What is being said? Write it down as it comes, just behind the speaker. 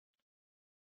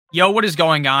Yo, what is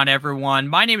going on, everyone?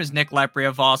 My name is Nick Lepre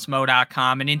of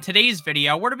Vossmo.com, and in today's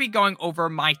video, we're going to be going over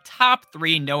my top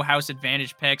 3 no house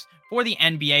advantage picks for the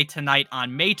NBA tonight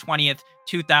on May 20th,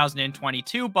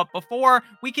 2022. But before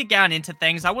we could get on into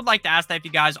things, I would like to ask that if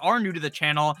you guys are new to the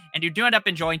channel and you do end up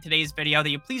enjoying today's video, that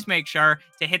you please make sure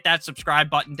to hit that subscribe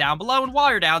button down below. And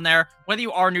while you're down there, whether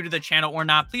you are new to the channel or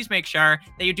not, please make sure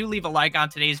that you do leave a like on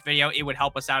today's video. It would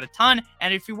help us out a ton.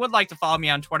 And if you would like to follow me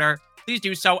on Twitter, please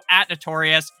do so at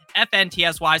Notorious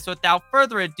FNTSY. So without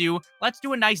further ado, let's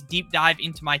do a nice deep dive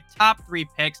into my top 3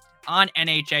 picks on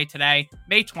NHA today,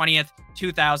 May 20th,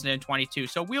 2022.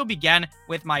 So we'll begin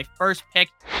with my first pick,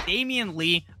 Damian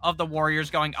Lee of the Warriors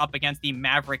going up against the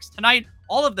Mavericks tonight.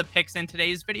 All of the picks in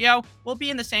today's video will be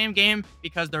in the same game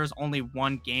because there's only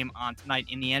one game on tonight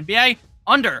in the NBA.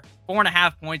 Under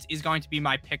 4.5 points is going to be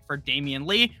my pick for Damian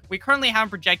Lee. We currently have him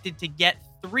projected to get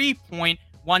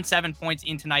 3.17 points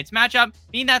in tonight's matchup,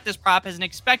 meaning that this prop has an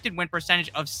expected win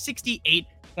percentage of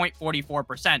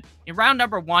 68.44%. In round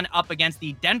number 1 up against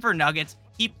the Denver Nuggets,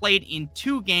 he played in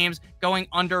 2 games, going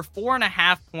under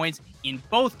 4.5 points in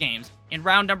both games. In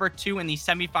round number 2 in the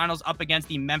semifinals up against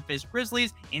the Memphis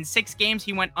Grizzlies, in 6 games,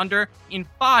 he went under in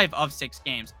 5 of 6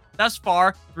 games. Thus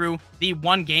far, through the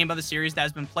 1 game of the series that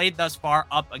has been played thus far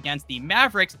up against the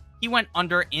Mavericks, he went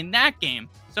under in that game.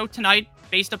 So tonight,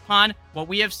 based upon what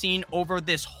we have seen over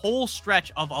this whole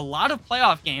stretch of a lot of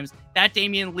playoff games that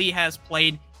Damian Lee has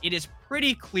played, it is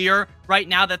pretty clear right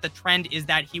now that the trend is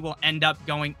that he will end up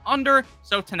going under.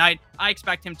 So tonight, I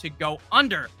expect him to go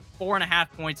under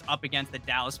 4.5 points up against the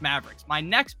Dallas Mavericks. My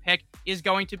next pick is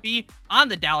going to be on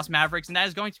the Dallas Mavericks, and that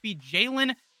is going to be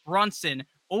Jalen Brunson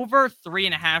over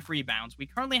 3.5 rebounds. We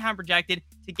currently have projected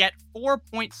to get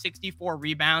 4.64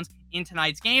 rebounds in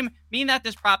tonight's game, meaning that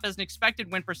this prop has an expected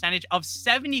win percentage of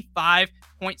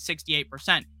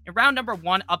 75.68%. In round number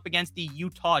 1 up against the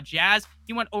Utah Jazz,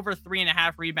 he went over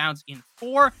 3.5 rebounds in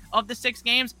 4 of the 6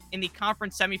 games. In the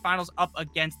conference semifinals up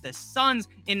against the Suns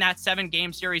in that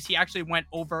 7-game series, he actually went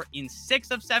over in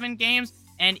 6 of 7 games.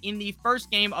 And in the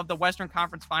first game of the Western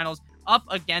Conference Finals up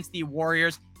against the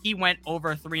Warriors, he went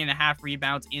over 3.5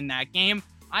 rebounds in that game.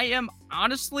 I am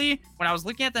honestly, when I was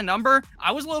looking at the number,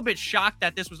 I was a little bit shocked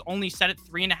that this was only set at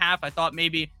 3.5. I thought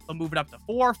maybe they'll move it up to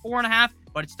 4.5,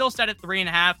 but it's still set at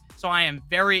 3.5. So I am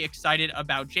very excited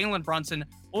about Jalen Brunson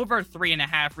over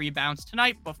 3.5 rebounds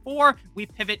tonight. Before we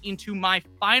pivot into my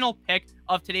final pick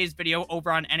of today's video over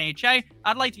on NHA,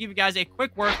 I'd like to give you guys a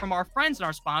quick word from our friends and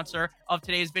our sponsor of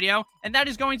today's video, and that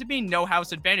is going to be No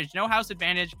House Advantage. No House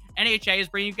Advantage NHA is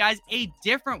bringing you guys a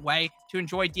different way to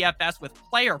enjoy DFS with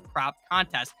player prop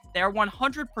contests. They are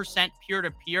 100%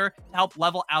 peer-to-peer to help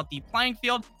level out the playing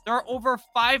field. There are over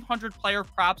 500 player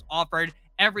props offered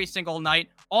every single night.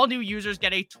 All new users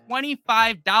get a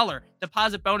 $25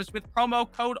 deposit bonus with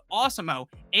promo code AWESEMO,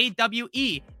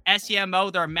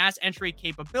 AWESEMO. There are mass entry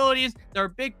capabilities, there are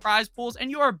big prize pools, and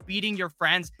you are beating your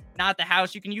friends, not the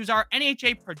house. You can use our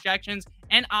NHA projections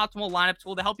and optimal lineup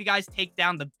tool to help you guys take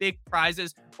down the big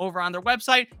prizes over on their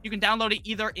website. You can download it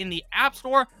either in the App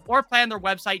Store or play on their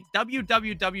website,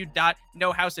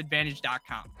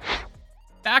 www.nohouseadvantage.com.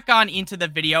 Back on into the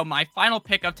video, my final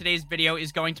pick of today's video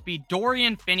is going to be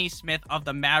Dorian Finney-Smith of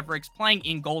the Mavericks playing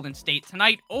in Golden State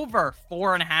tonight. Over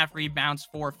 4.5 rebounds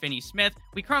for Finney-Smith.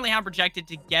 We currently have projected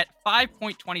to get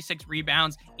 5.26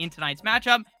 rebounds in tonight's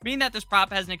matchup, meaning that this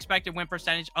prop has an expected win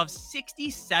percentage of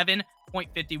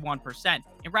 67.51%.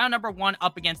 In round number 1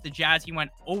 up against the Jazz, he went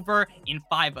over in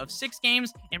 5 of 6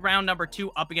 games. In round number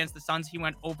 2 up against the Suns, he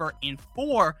went over in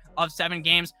 4 of 7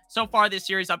 games. So far this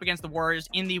series up against the Warriors,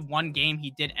 in the 1 game,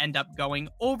 he did end up going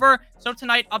over. So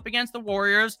tonight up against the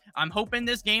Warriors, I'm hoping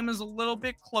this game is a little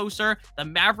bit closer. The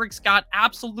Mavericks got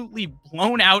absolutely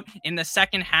blown out in the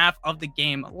second half of the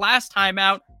game last time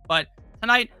out, but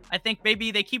tonight I think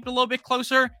maybe they keep it a little bit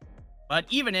closer. But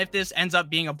even if this ends up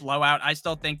being a blowout, I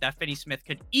still think that Finney-Smith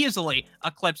could easily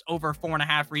eclipse over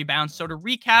 4.5 rebounds. So to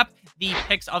recap the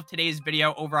picks of today's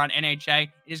video over on NHA, it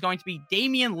is going to be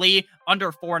Damian Lee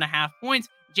under 4.5 points,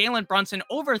 Jalen Brunson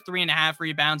over 3.5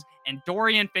 rebounds, and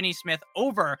Dorian Finney-Smith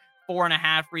over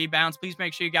 4.5 rebounds. Please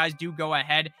make sure you guys do go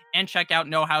ahead and check out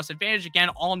No House Advantage. Again,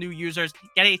 all new users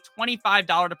get a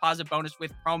 $25 deposit bonus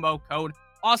with promo code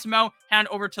AWESEMO. Head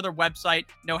over to their website,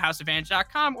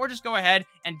 nohouseadvantage.com, or just go ahead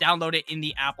and download it in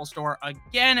the Apple Store.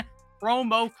 Again,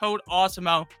 promo code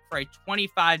AWESEMO for a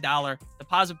 $25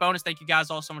 deposit bonus. Thank you guys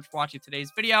all so much for watching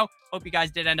today's video. Hope you guys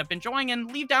did end up enjoying,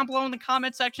 and leave down below in the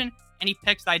comment section any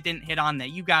picks that I didn't hit on that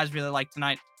you guys really liked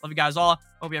tonight. Love you guys all.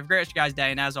 Hope you have a great rest of your guys'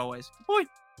 day, and as always, boy.